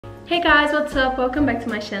Hey guys, what's up? Welcome back to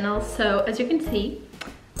my channel. So as you can see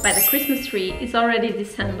by the Christmas tree, it's already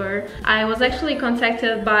December. I was actually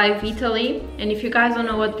contacted by Vitaly, and if you guys don't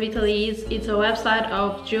know what Vitaly is, it's a website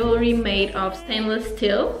of jewelry made of stainless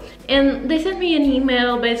steel, and they sent me an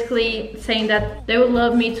email basically saying that they would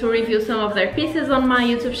love me to review some of their pieces on my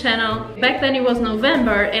YouTube channel. Back then it was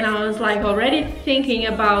November, and I was like already thinking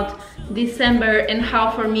about December and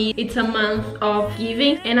how for me it's a month of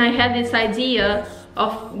giving, and I had this idea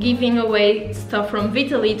of giving away stuff from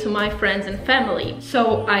Vitaly to my friends and family.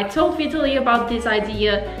 So I told Vitaly about this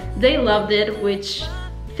idea, they loved it, which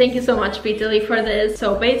thank you so much Vitaly for this.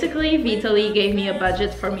 So basically Vitaly gave me a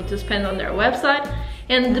budget for me to spend on their website,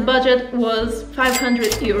 and the budget was 500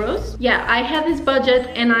 euros. Yeah, I had this budget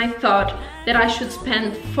and I thought that I should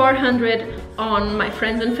spend 400 on my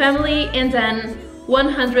friends and family, and then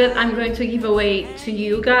 100 I'm going to give away to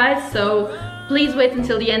you guys. So please wait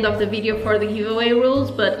until the end of the video for the giveaway rules.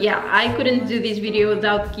 But yeah, I couldn't do this video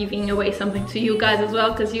without giving away something to you guys as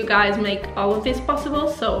well, because you guys make all of this possible.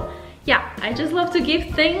 So yeah, I just love to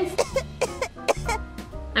give things.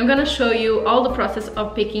 I'm gonna show you all the process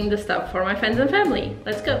of picking the stuff for my friends and family.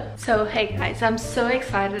 Let's go. So hey guys, I'm so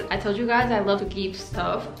excited. I told you guys I love to give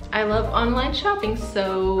stuff. I love online shopping,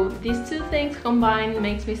 so these two things combined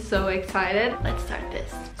makes me so excited. Let's start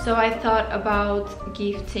this. So I thought about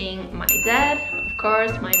gifting my dad, of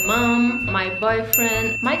course, my mom, my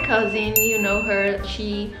boyfriend, my cousin, you know her,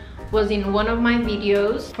 she was in one of my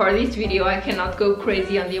videos. For this video I cannot go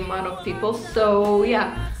crazy on the amount of people, so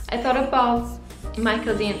yeah, I thought about my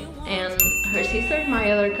cousin and her sister,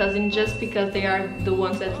 my other cousin, just because they are the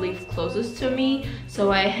ones that live closest to me,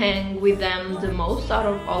 so I hang with them the most out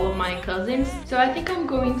of all of my cousins. So I think I'm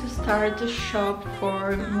going to start to shop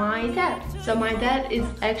for my dad. So my dad is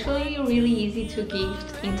actually really easy to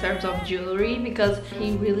gift in terms of jewelry, because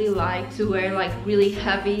he really likes to wear like really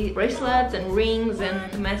heavy bracelets and rings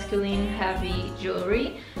and masculine heavy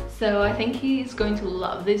jewelry. So I think he's going to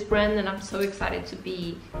love this brand, and I'm so excited to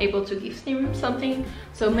be able to gift him something.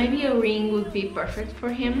 So maybe a ring would be perfect for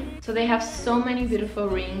him. So they have so many beautiful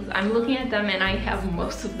rings. I'm looking at them and I have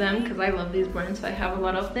most of them because I love this brand, so I have a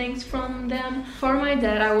lot of things from them. For my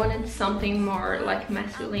dad, I wanted something more like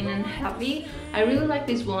masculine and heavy. I really like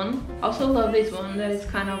this one. Also love this one that is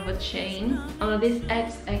kind of a chain. This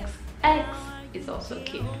XXX is also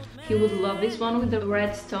cute. He would love this one with the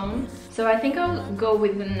red stone. So I think I'll go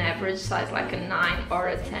with an average size, like a 9 or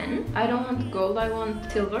a 10. I don't want gold, I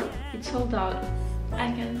want silver. It's sold out. I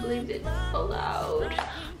can't believe it's sold out.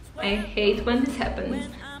 I hate when this happens.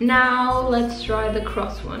 Now let's try the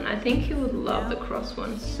cross one. I think he would love the cross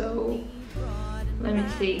one, so let me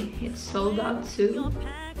see. It's sold out too.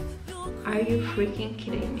 Are you freaking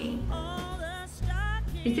kidding me?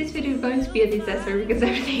 Is this video going to be a disaster because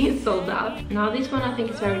everything is sold out? Now this one I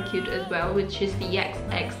think is very cute as well, which is the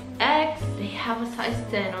XXX. They have a size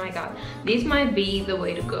 10, oh my god. This might be the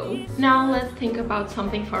way to go. Now let's think about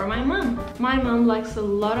something for my mom. My mom likes a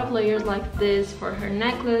lot of layers like this for her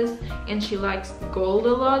necklace, and she likes gold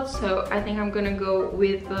a lot, so I think I'm gonna go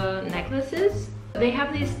with the necklaces. They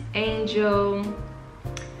have this angel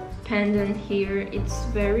pendant here. It's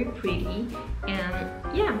very pretty, and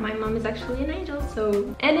yeah, my mom is actually an angel,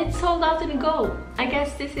 so, and it's sold out in gold. I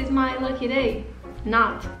guess this is my lucky day.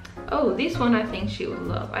 Not. Oh, this one I think she would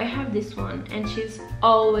love. I have this one and she's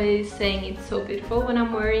always saying it's so beautiful when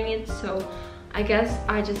I'm wearing it, so I guess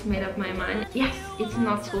I just made up my mind. Yes, it's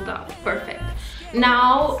not sold out. Perfect.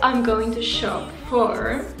 Now I'm going to shop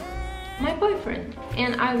for my boyfriend,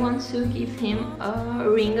 and I want to give him a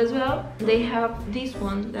ring as well. They have this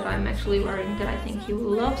one that I'm actually wearing that I think he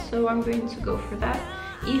will love, so I'm going to go for that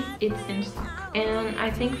if it's in stock. And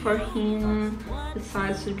I think for him the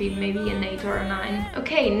size should be maybe an 8 or a 9.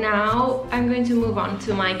 Okay, now I'm going to move on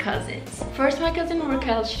to my cousins. First, my cousin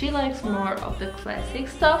Raquel, she likes more of the classic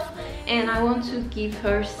stuff, and I want to give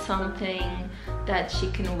her something that she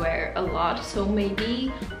can wear a lot, so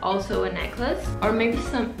maybe also a necklace or maybe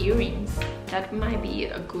some earrings. That might be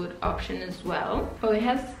a good option as well. Oh, it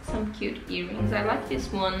has some cute earrings. I like these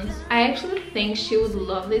ones. I actually think she would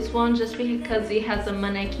love this one just because it has a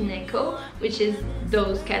maneki-neko, which is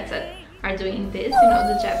those cats that are doing this, you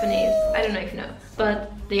know, the Japanese, I don't know if you know,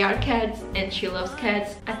 but they are cats and she loves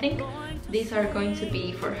cats. I think these are going to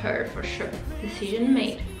be for her for sure. Decision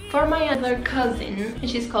made. For my other cousin,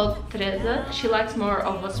 she's called Teresa, she likes more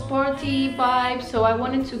of a sporty vibe, so I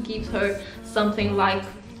wanted to give her something like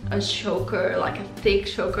a choker, like a thick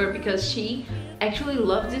choker, because she actually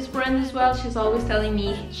loves this brand as well. She's always telling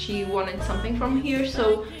me she wanted something from here,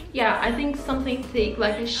 so yeah, I think something thick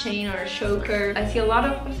like a chain or a choker. I see a lot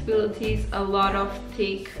of possibilities, a lot of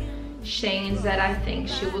thick chains that I think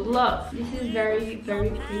she would love. This is very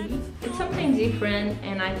pretty. It's something different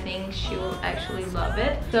and I think she will actually love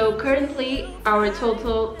it. So currently our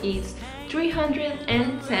total is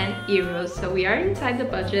 310 euros, so we are inside the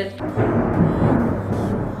budget.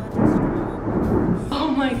 Oh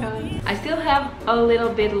my god. I still have a little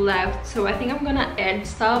bit left, so I think I'm gonna add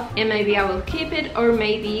stuff and maybe I will keep it or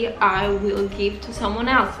maybe I will give to someone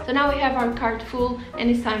else. So now we have our cart full and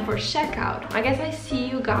it's time for checkout. I guess I see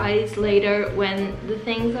you guys later when the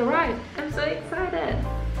things arrive. I'm so excited.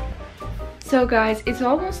 So guys, it's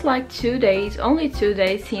almost like 2 days, only 2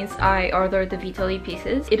 days since I ordered the Vitaly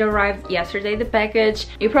pieces. It arrived yesterday, the package.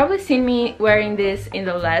 You've probably seen me wearing this in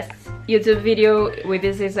the last YouTube video with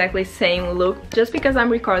this exactly same look, just because I'm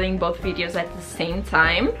recording both videos at the same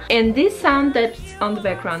time. And this sound that's on the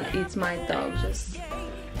background is my dog just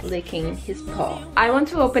licking his paw. I want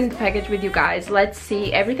to open the package with you guys. Let's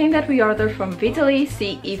see everything that we ordered from Vitaly,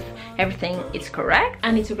 see if everything is correct.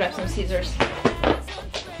 I need to grab some scissors.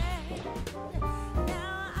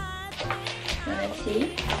 Let's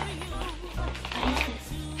see.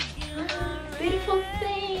 Beautiful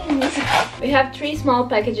things. We have 3 small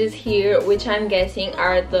packages here, which I'm guessing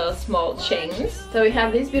are the small chains. So we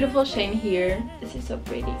have this beautiful chain here. This is so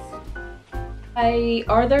pretty. I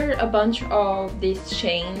ordered a bunch of these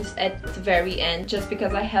chains at the very end just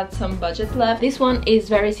because I had some budget left. This one is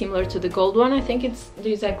very similar to the gold one. I think it's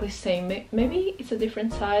the exactly same. Maybe it's a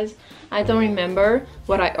different size. I don't remember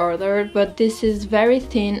what I ordered, but this is very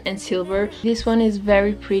thin and silver. This one is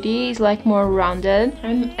very pretty. It's like more rounded.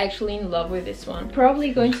 I'm actually in love with this one.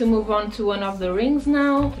 Probably going to move on to one of the rings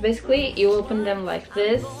now. Basically, you open them like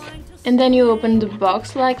this. And then you open the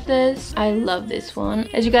box like this. I love this one.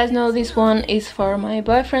 As you guys know, this one is for my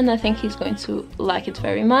boyfriend. I think he's going to like it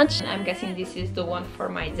very much. I'm guessing this is the one for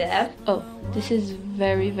my dad. Oh, this is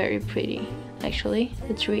very pretty. Actually,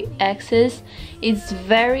 the 3 axes. It's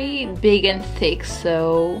very big and thick,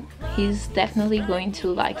 so he's definitely going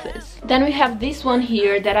to like this. Then we have this one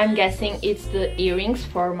here that I'm guessing it's the earrings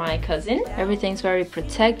for my cousin. Everything's very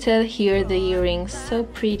protected. Here the earrings, so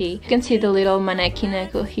pretty. You can see the little mannequin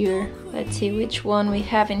echo here. Let's see which one we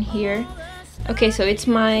have in here. Okay, so it's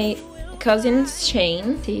my cousin's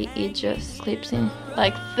chain. See, it just clips in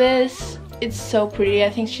like this. It's so pretty. I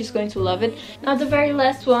think she's going to love it. Now the very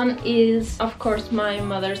last one is of course my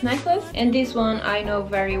mother's necklace, and this one I know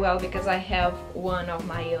very well because I have one of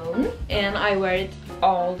my own and I wear it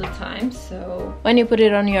all the time. So when you put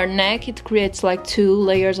it on your neck, it creates like 2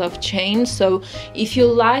 layers of chain. So if you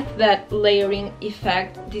like that layering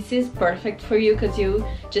effect, this is perfect for you because you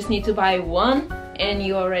just need to buy one and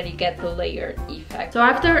you already get the layered effect. So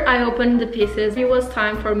after I opened the pieces, it was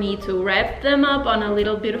time for me to wrap them up on a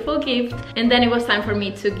little beautiful gift, and then it was time for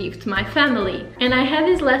me to gift my family. And I had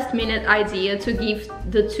this last minute idea to give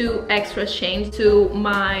the 2 extra chains to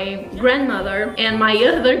my grandmother and my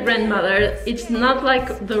other grandmother. It's not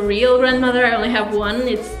like the real grandmother, I only have one,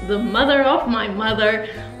 it's the mother of my mother,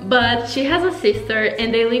 but she has a sister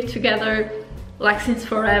and they live together like since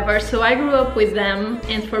forever. So I grew up with them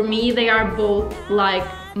and for me they are both like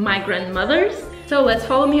my grandmothers. So let's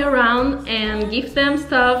follow me around and give them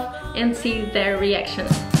stuff and see their reaction.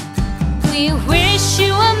 We wish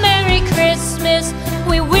you a Merry Christmas.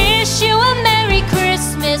 We wish you a Merry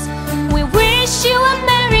Christmas. We wish you a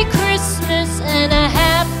Merry Christmas and a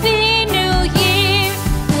Happy New Year.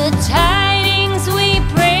 The tidings we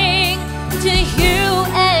bring to you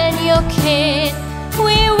and your kid.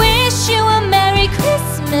 We wish you a Merry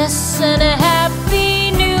Christmas and a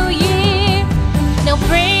Happy New Year. Now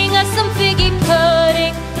bring us some figgy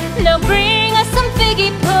pudding. Now bring us some figgy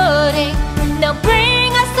pudding. Now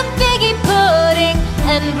bring us some figgy pudding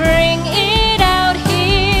and bring it out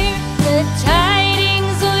here. The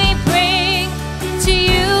tidings we bring to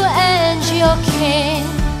you and your kin.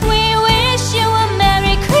 We wish you a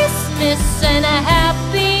Merry Christmas and a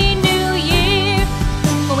Happy New Year.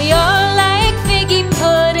 For we all like figgy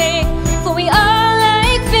pudding. For we all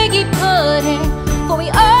like figgy pudding. For we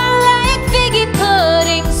all like figgy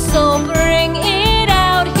pudding. So bring it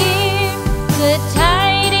out here. The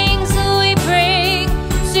tidings we bring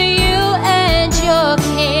to you and your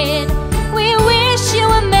kid. We wish you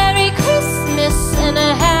a Merry Christmas and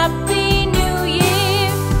a Happy New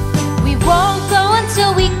Year. We won't go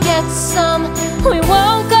until we get some. We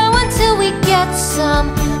won't go until we get some.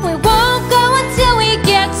 We won't go until we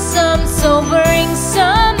get some. So bring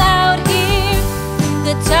some out here.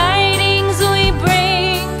 The tidings we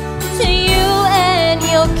bring to you and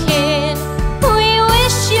your kid. We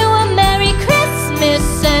wish you a Merry Christmas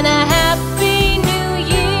and a Happy New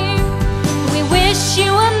Year. We wish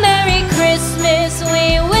you a Merry Christmas.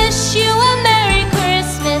 We wish you a Merry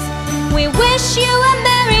Christmas.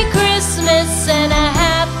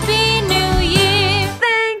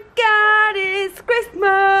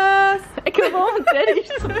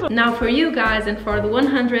 Now for you guys and for the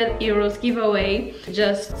 100 euros giveaway,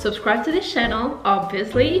 just subscribe to this channel,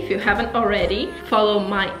 obviously, if you haven't already. Follow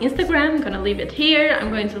my Instagram, I'm gonna leave it here, I'm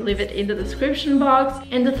going to leave it in the description box.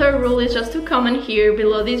 And the third rule is just to comment here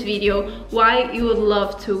below this video why you would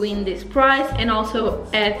love to win this prize, and also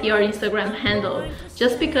add your Instagram handle,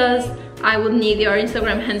 just because I would need your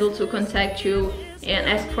Instagram handle to contact you and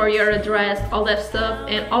ask for your address, all that stuff,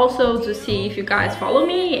 and also to see if you guys follow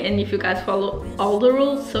me and if you guys follow all the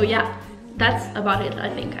rules. So yeah, that's about it.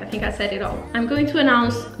 I think I said it all. I'm going to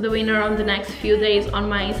announce the winner on the next few days on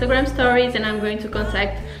my Instagram stories, and I'm going to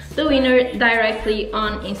contact the winner directly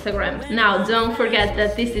on Instagram. Now don't forget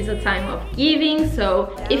that this is a time of giving,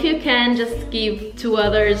 so if you can, just give to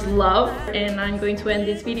others love. And I'm going to end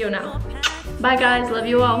this video now. Bye guys, love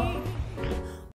you all.